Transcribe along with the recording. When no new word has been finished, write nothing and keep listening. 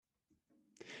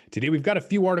Today, we've got a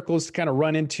few articles to kind of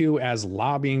run into as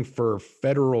lobbying for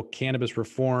federal cannabis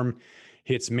reform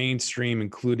hits mainstream,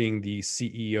 including the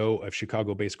CEO of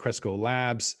Chicago based Cresco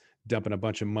Labs dumping a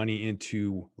bunch of money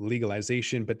into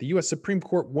legalization. But the US Supreme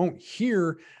Court won't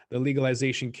hear the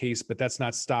legalization case, but that's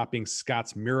not stopping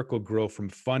Scotts Miracle-Gro from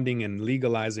funding and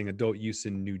legalizing adult use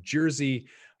in New Jersey.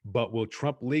 But will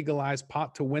Trump legalize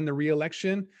pot to win the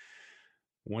re-election?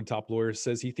 One top lawyer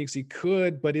says he thinks he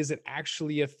could, but is it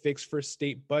actually a fix for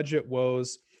state budget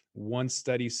woes? One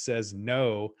study says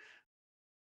no.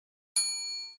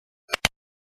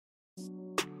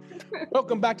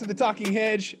 Welcome back to the Talking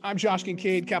Hedge. I'm Josh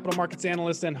Kincaid, capital markets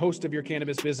analyst and host of your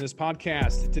Cannabis Business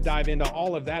Podcast. To dive into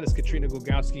all of that is Katrina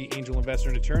Glogowski, angel investor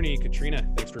and attorney. Katrina,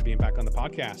 thanks for being back on the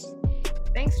podcast.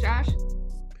 Thanks, Josh.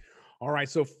 All right,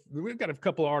 so we've got a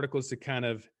couple of articles to kind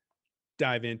of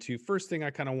dive into. First thing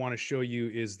I kind of want to show you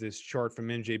is this chart from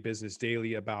NJ Business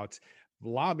Daily about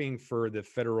lobbying for the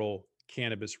federal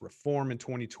cannabis reform in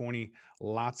 2020.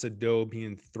 Lots of dough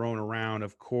being thrown around,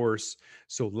 of course.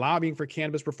 So lobbying for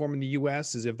cannabis reform in the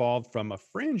US has evolved from a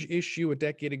fringe issue a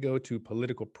decade ago to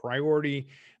political priority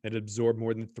that absorbed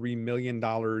more than $3 million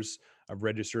of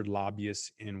registered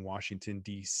lobbyists in Washington,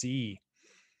 D.C.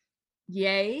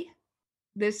 Yay.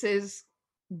 This is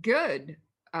good.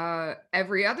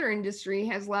 Every other industry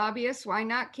has lobbyists. Why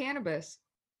not cannabis?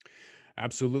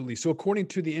 Absolutely. So according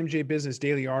to the MJ Business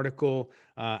Daily article,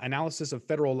 analysis of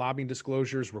federal lobbying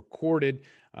disclosures recorded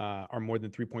are more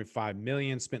than 3.5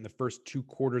 million spent in the first 2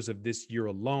 quarters of this year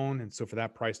alone. And so for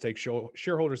that price tag,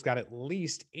 shareholders got at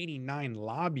least 89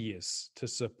 lobbyists to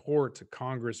support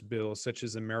Congress bills such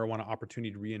as the Marijuana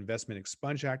Opportunity Reinvestment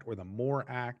Expunge Act or the MORE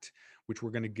Act, which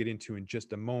we're going to get into in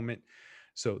just a moment.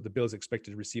 So the bill is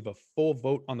expected to receive a full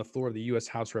vote on the floor of the U.S.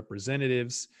 House of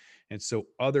Representatives. And so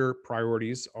other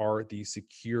priorities are the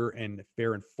Secure and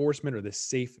Fair Enforcement or the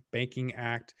Safe Banking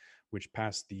Act, which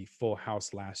passed the full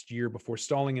House last year before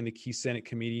stalling in the key Senate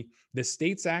committee. The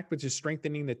States Act, which is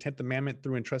strengthening the 10th Amendment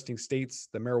through entrusting states.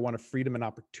 The Marijuana Freedom and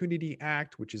Opportunity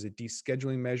Act, which is a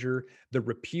descheduling measure. The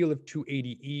repeal of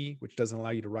 280E, which doesn't allow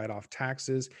you to write off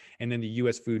taxes. And then the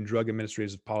U.S. Food and Drug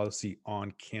Administration's policy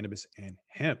on cannabis and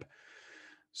hemp.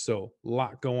 So a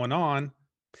lot going on.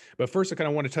 But first, I kind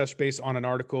of want to touch base on an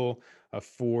article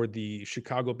for the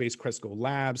Chicago-based Cresco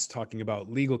Labs talking about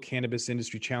legal cannabis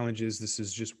industry challenges. This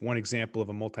is just one example of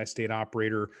a multi-state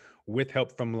operator with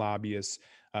help from lobbyists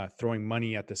throwing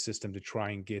money at the system to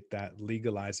try and get that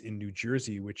legalized in New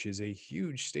Jersey, which is a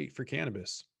huge state for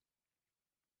cannabis.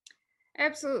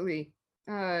 Absolutely.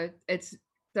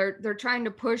 They're trying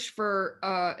to push for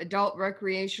adult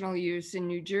recreational use in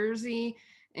New Jersey.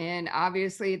 And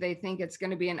obviously, they think it's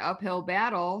going to be an uphill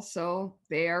battle, so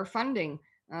they are funding.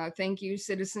 Thank you,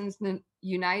 Citizens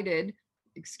United,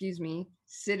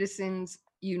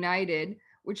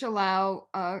 which allow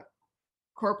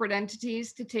corporate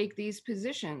entities to take these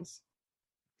positions.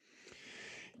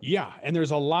 Yeah, and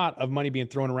there's a lot of money being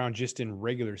thrown around just in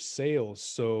regular sales.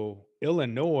 So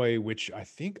Illinois, which I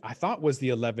thought was the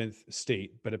 11th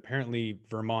state, but apparently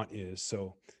Vermont is.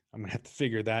 So I'm gonna have to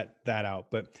figure that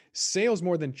out. But sales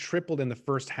more than tripled in the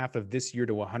first half of this year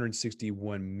to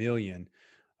 161 million.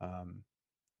 And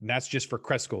that's just for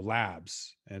Cresco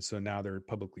Labs. And so now they're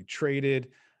publicly traded.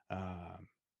 I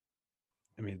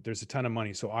mean, there's a ton of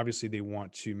money. So obviously they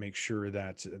want to make sure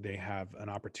that they have an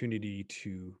opportunity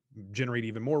to generate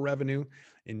even more revenue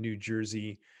in New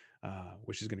Jersey,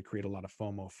 which is going to create a lot of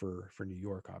FOMO for New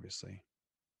York, obviously.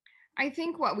 I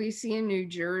think what we see in New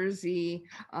Jersey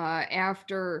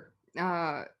after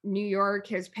New York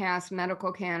has passed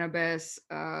medical cannabis,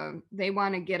 they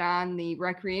want to get on the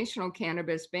recreational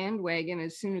cannabis bandwagon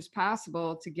as soon as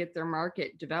possible to get their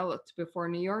market developed before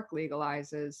New York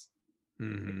legalizes.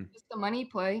 Mm-hmm. It's just a money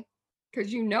play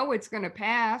because you know it's going to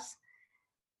pass.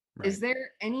 Right. Is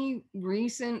there any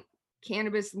recent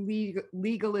cannabis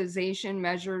legalization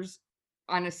measures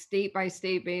on a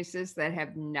state-by-state basis that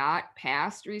have not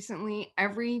passed recently?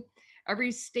 Every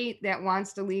state that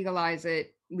wants to legalize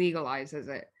it legalizes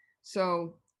it.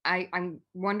 So I'm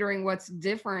wondering what's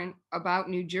different about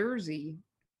New Jersey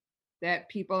that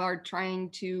people are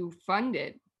trying to fund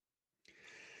it.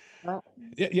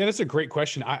 Yeah, that's a great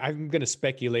question. I'm going to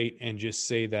speculate and just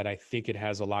say that I think it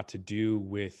has a lot to do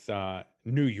with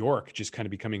New York just kind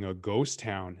of becoming a ghost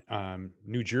town.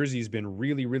 New Jersey's been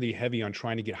really, really heavy on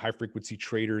trying to get high frequency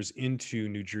traders into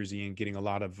New Jersey and getting a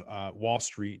lot of Wall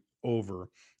Street over.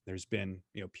 There's been,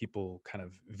 people kind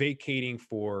of vacating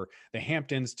for the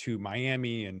Hamptons to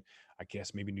Miami, and I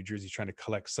guess maybe New Jersey's trying to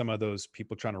collect some of those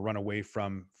people trying to run away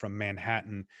from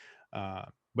Manhattan.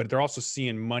 but they're also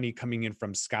seeing money coming in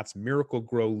from Scott's Miracle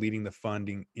Grow leading the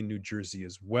funding in New Jersey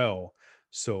as well.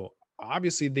 So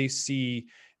obviously they see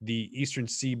the Eastern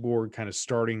Seaboard kind of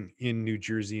starting in New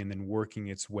Jersey and then working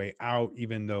its way out,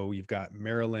 even though you've got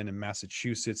Maryland and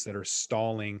Massachusetts that are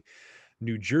stalling.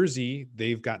 New Jersey,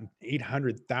 they've gotten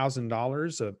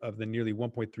 $800,000 of the nearly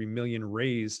 1.3 million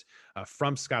raised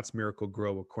from Scott's Miracle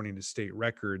Grow, according to state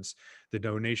records. The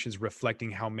donations reflecting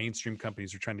how mainstream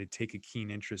companies are trying to take a keen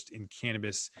interest in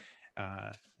cannabis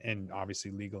and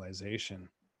obviously legalization.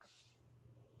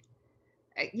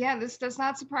 Yeah, this does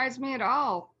not surprise me at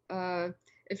all.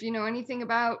 If you know anything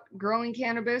about growing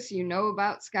cannabis, you know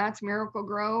about Scott's Miracle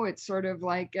Grow. It's sort of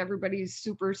like everybody's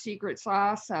super secret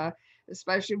sauce,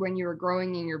 especially when you were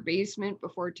growing in your basement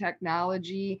before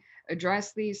technology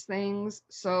addressed these things.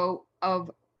 So, of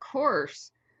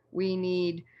course, we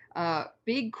need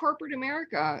big corporate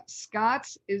America.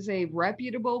 Scott's is a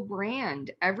reputable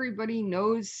brand. Everybody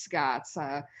knows Scott's.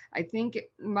 I think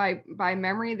by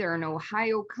memory, they're an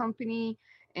Ohio company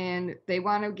and they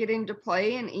want to get into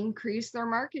play and increase their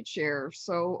market share.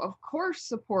 So, of course,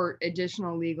 support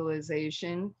additional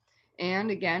legalization. And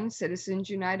again, Citizens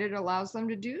United allows them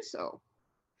to do so.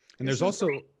 And This there's is also,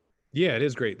 great. yeah, it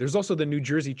is great. There's also the New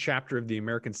Jersey chapter of the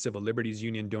American Civil Liberties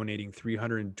Union donating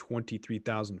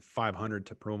 $323,500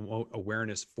 to promote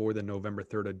awareness for the November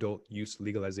 3rd adult use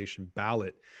legalization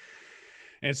ballot.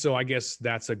 And so I guess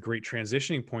that's a great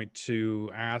transitioning point to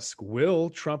ask, will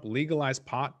Trump legalize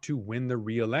pot to win the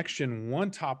reelection? One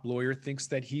top lawyer thinks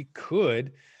that he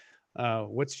could.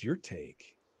 What's your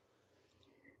take?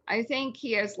 I think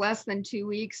he has less than 2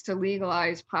 weeks to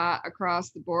legalize pot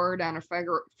across the board on a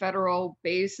federal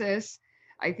basis.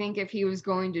 I think if he was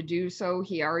going to do so,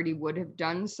 he already would have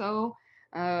done so.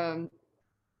 Um,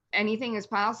 Anything is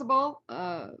possible,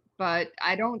 but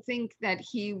I don't think that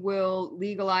he will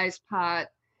legalize pot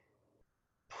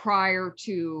prior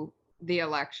to the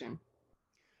election.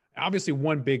 Obviously,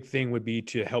 one big thing would be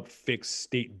to help fix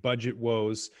state budget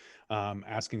woes.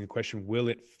 Asking the question, will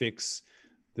it fix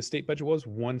the state budget woes?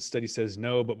 One study says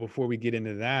no. But before we get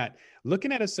into that,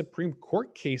 looking at a Supreme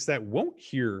Court case that won't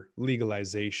hear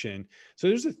legalization. So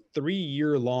there's a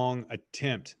 3-year long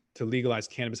attempt to legalize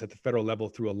cannabis at the federal level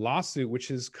through a lawsuit, which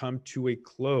has come to a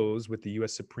close with the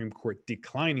U.S. Supreme Court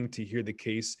declining to hear the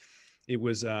case. It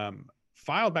was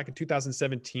filed back in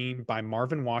 2017 by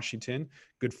Marvin Washington,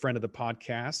 good friend of the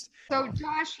podcast. So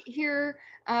Josh here,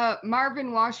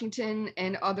 Marvin Washington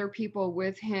and other people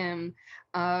with him,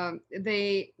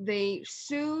 they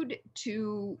sued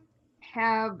to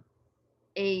have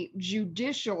a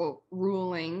judicial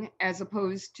ruling as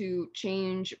opposed to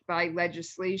change by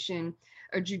legislation,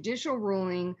 a judicial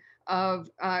ruling of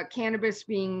cannabis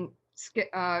being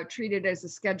treated as a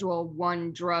Schedule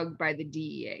 1 drug by the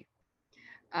DEA.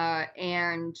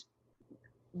 And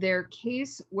their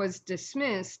case was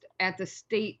dismissed at the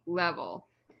state level.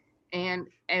 And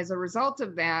as a result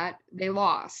of that, they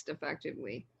lost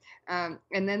effectively. And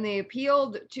then they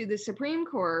appealed to the Supreme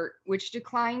Court, which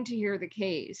declined to hear the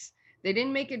case. They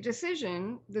didn't make a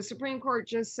decision. The Supreme Court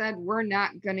just said, we're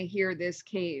not going to hear this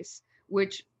case,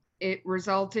 which it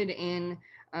resulted in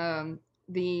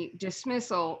the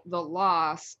dismissal, the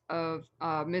loss of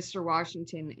Mr.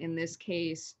 Washington in this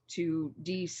case to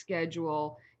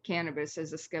deschedule cannabis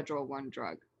as a Schedule 1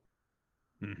 drug.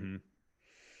 Mm-hmm.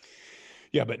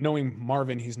 Yeah, but knowing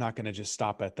Marvin, he's not going to just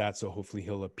stop at that. So hopefully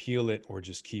he'll appeal it or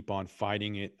just keep on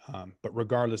fighting it. But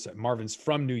regardless, Marvin's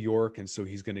from New York, and so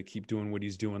he's going to keep doing what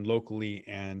he's doing locally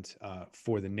and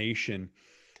for the nation.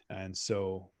 And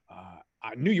so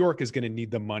New York is going to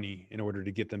need the money in order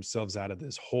to get themselves out of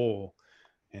this hole.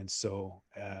 And so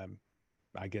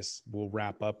I guess we'll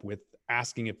wrap up with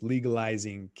asking if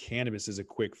legalizing cannabis is a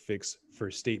quick fix for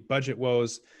state budget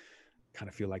woes. Kind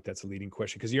of feel like that's a leading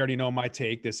question because you already know my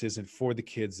take. This isn't for the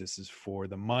kids. This is for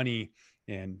the money,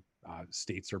 and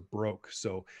states are broke.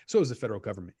 So is the federal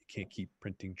government. You can't keep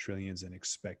printing trillions and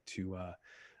expect to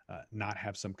not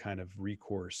have some kind of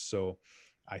recourse. So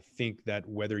I think that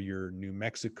whether you're New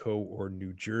Mexico or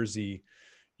New Jersey,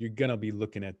 you're going to be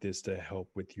looking at this to help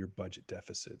with your budget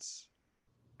deficits.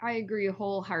 I agree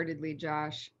wholeheartedly,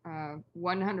 Josh.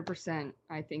 100%.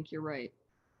 I think you're right.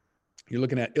 You're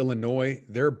looking at Illinois,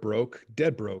 they're broke,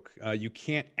 dead broke. You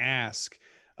can't ask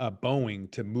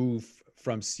Boeing to move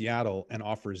from Seattle and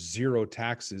offer zero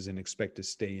taxes and expect to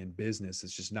stay in business.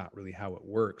 It's just not really how it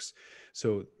works.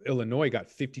 So Illinois got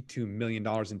 $52 million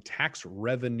in tax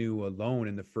revenue alone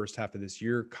in the first half of this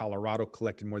year. Colorado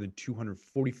collected more than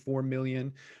 $244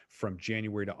 million from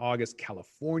January to August.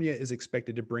 California is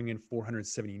expected to bring in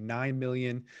 $479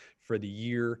 million for the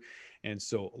year. And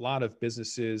so a lot of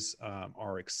businesses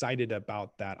are excited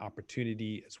about that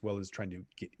opportunity, as well as trying to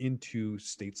get into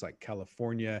states like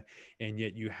California. And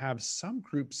yet you have some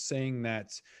groups saying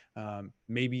that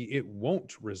maybe it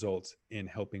won't result in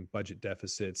helping budget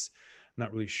deficits.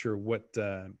 Not really sure what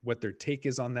their take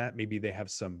is on that. Maybe they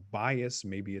have some bias.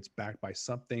 Maybe it's backed by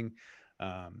something.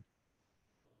 Um,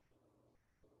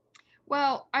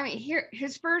 Well, I mean, here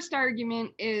his first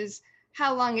argument is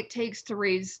how long it takes to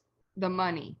raise the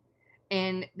money.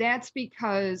 And that's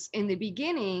because in the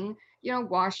beginning,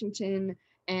 Washington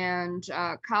and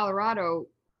Colorado,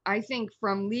 I think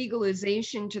from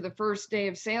legalization to the first day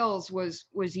of sales was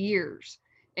years.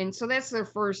 And so that's their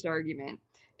first argument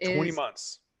 20 is,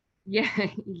 months. yeah,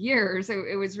 years.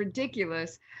 It was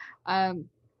ridiculous. Um,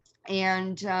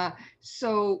 and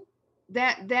so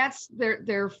that's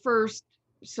their first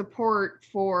support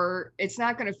for it's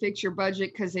not going to fix your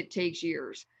budget because it takes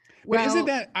years. But isn't Well,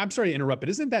 that, I'm sorry to interrupt, but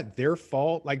isn't that their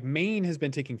fault? Like Maine has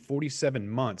been taking 47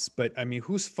 months, but I mean,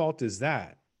 whose fault is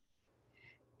that?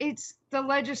 it's the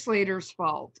legislators'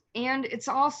 fault. And it's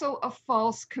also a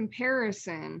false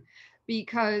comparison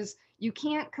because you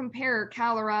can't compare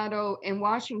Colorado and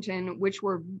Washington, which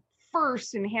were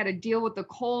first and had to deal with the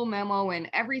Cole memo and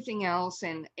everything else,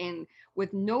 and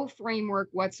with no framework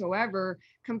whatsoever,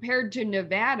 compared to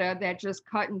Nevada that just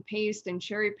cut and paste and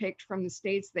cherry picked from the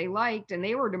states they liked, and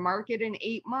they were to market in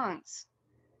 8 months.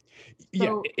 Yeah,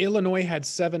 So Illinois had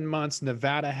 7 months,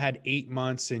 Nevada had 8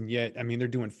 months, and yet, I mean, they're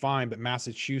doing fine. But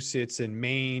Massachusetts and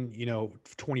Maine,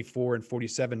 24 and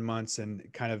 47 months, and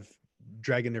kind of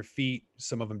dragging their feet.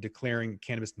 Some of them declaring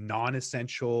cannabis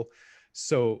non-essential.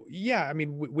 So, yeah, I mean,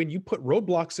 when you put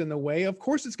roadblocks in the way, of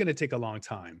course, it's going to take a long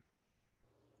time.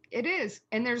 it is,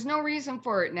 and there's no reason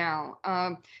for it now.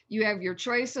 You have your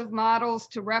choice of models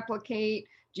to replicate.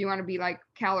 Do you want to be like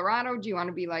Colorado? Do you want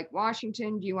to be like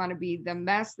Washington? Do you want to be the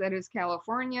mess that is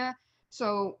California?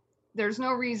 So there's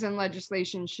no reason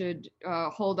legislation should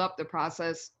hold up the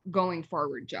process going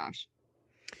forward, Josh.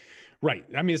 Right.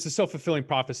 I mean, it's a self-fulfilling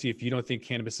prophecy if you don't think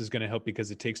cannabis is going to help because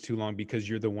it takes too long because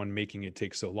you're the one making it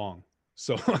take so long.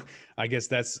 So I guess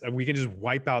we can just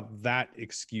wipe out that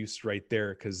excuse right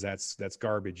there because that's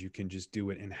garbage. You can just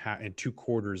do it in 2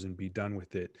 quarters and be done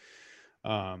with it.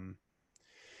 Um,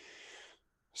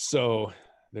 so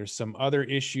there's some other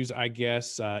issues, I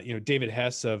guess. David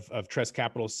Hess of Trust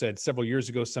Capital said several years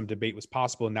ago some debate was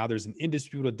possible. And now there's an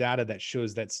indisputable data that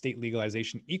shows that state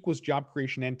legalization equals job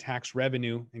creation and tax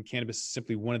revenue. And cannabis is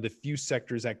simply one of the few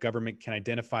sectors that government can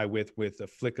identify with a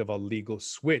flick of a legal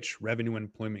switch. Revenue and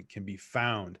employment can be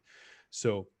found.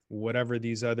 So whatever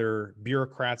these other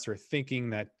bureaucrats are thinking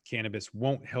that cannabis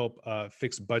won't help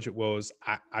fix budget woes,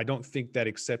 I don't think that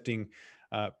accepting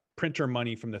printer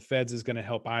money from the feds is going to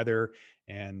help either.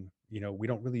 And we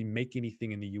don't really make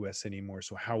anything in the US anymore,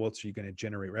 so how else are you going to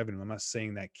generate revenue? I'm not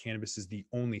saying that cannabis is the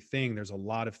only thing. There's a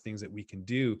lot of things that we can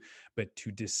do, but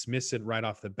to dismiss it right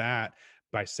off the bat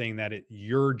by saying that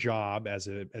your job as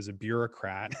a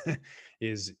bureaucrat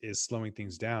is slowing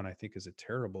things down, I think is a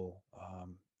terrible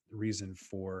reason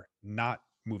for not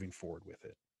moving forward with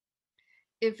it.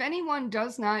 If anyone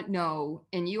does not know,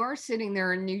 and you are sitting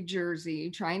there in New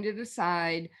Jersey trying to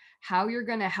decide how you're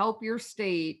going to help your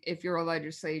state if you're a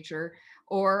legislature,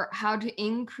 or how to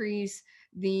increase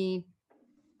the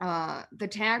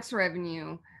tax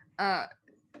revenue,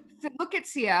 look at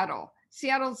Seattle.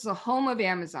 Seattle's the home of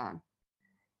Amazon.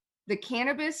 The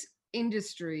cannabis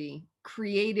industry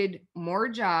created more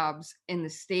jobs in the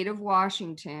state of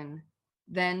Washington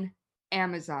than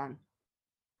Amazon.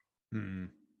 Mm-hmm.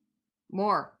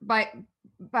 More by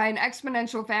an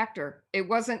exponential factor. It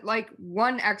wasn't like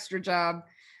one extra job.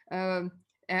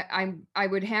 I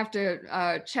would have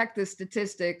to check the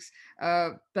statistics,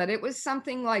 but it was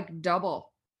something like double.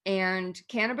 And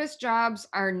cannabis jobs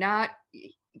are not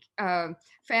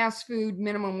fast food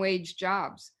minimum wage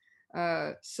jobs.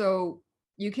 So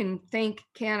you can thank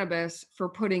cannabis for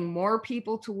putting more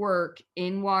people to work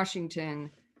in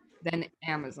Washington than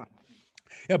Amazon.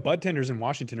 Yeah, bud tenders in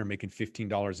Washington are making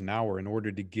 $15 an hour. In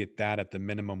order to get that at the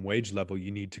minimum wage level, you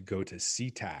need to go to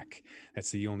SeaTac.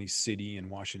 That's the only city in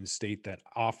Washington state that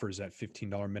offers that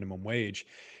 $15 minimum wage.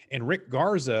 And Rick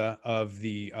Garza of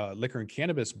the Liquor and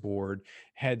Cannabis Board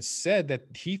had said that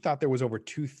he thought there was over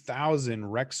 2,000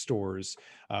 rec stores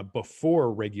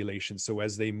before regulation. So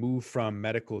as they move from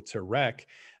medical to rec,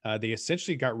 they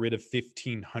essentially got rid of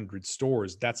 1,500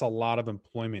 stores. That's a lot of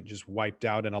employment just wiped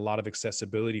out and a lot of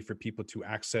accessibility for people to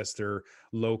access their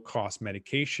low-cost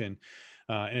medication.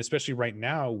 And especially right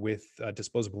now with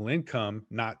disposable income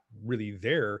not really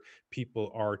there, people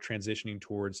are transitioning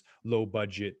towards low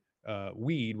budget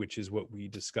weed, which is what we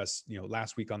discussed,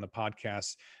 last week on the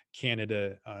podcast.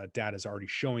 Canada data is already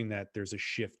showing that there's a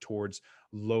shift towards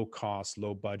low cost,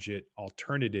 low budget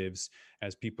alternatives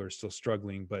as people are still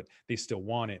struggling, but they still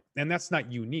want it. And that's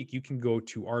not unique. You can go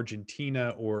to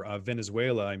Argentina or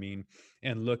Venezuela,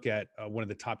 and look at one of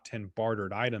the top 10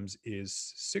 bartered items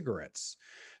is cigarettes.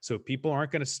 So people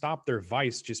aren't going to stop their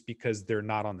vice just because they're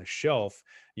not on the shelf.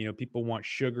 People want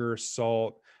sugar,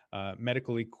 salt,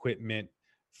 medical equipment,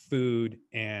 food,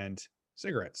 and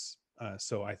cigarettes.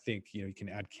 So I think, you can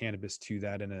add cannabis to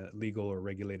that in a legal or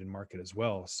regulated market as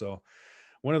well. So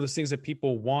one of those things that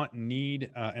people want, need,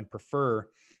 and prefer,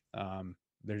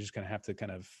 they're just going to have to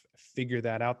kind of figure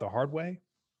that out the hard way.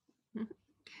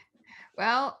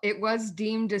 Well, it was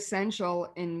deemed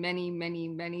essential in many, many,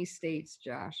 many states,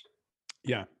 Josh.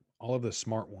 Yeah, all of the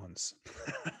smart ones.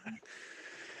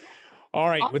 All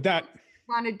right, with that.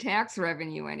 Wanted tax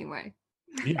revenue anyway.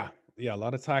 Yeah, a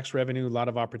lot of tax revenue, a lot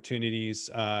of opportunities.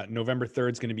 November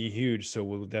 3rd is going to be huge, so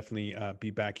we'll definitely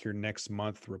be back here next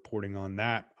month reporting on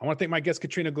that. I want to thank my guest,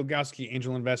 Katrina Glogowski,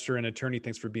 angel investor and attorney.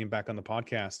 Thanks for being back on the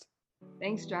podcast.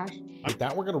 Thanks, Josh. With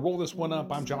that, we're going to roll this one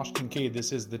up. I'm Josh Kincaid.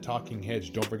 This is The Talking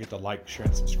Hedge. Don't forget to like, share,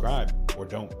 and subscribe, or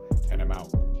don't, and I'm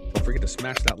out. Don't forget to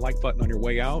smash that like button on your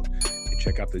way out and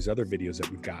check out these other videos that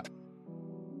we've got.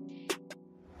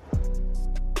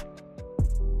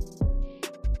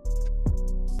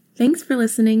 Thanks for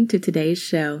listening to today's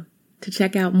show. To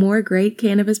check out more great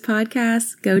cannabis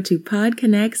podcasts, go to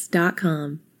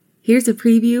podconnects.com. Here's a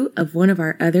preview of one of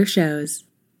our other shows.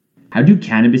 How do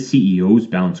cannabis CEOs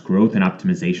balance growth and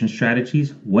optimization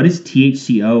strategies? What is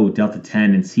THCO, Delta-10,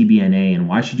 and CBNA, and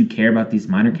why should you care about these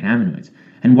minor cannabinoids?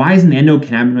 And why isn't the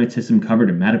endocannabinoid system covered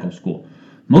in medical school?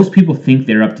 Most people think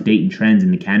they're up to date in trends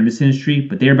in the cannabis industry,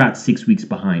 but they're about 6 weeks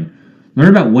behind. Learn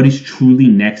about what is truly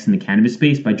next in the cannabis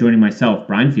space by joining myself,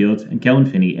 Brian Fields, and Kellen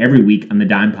Finney every week on the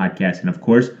Dime Podcast, and of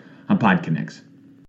course, on PodConnects.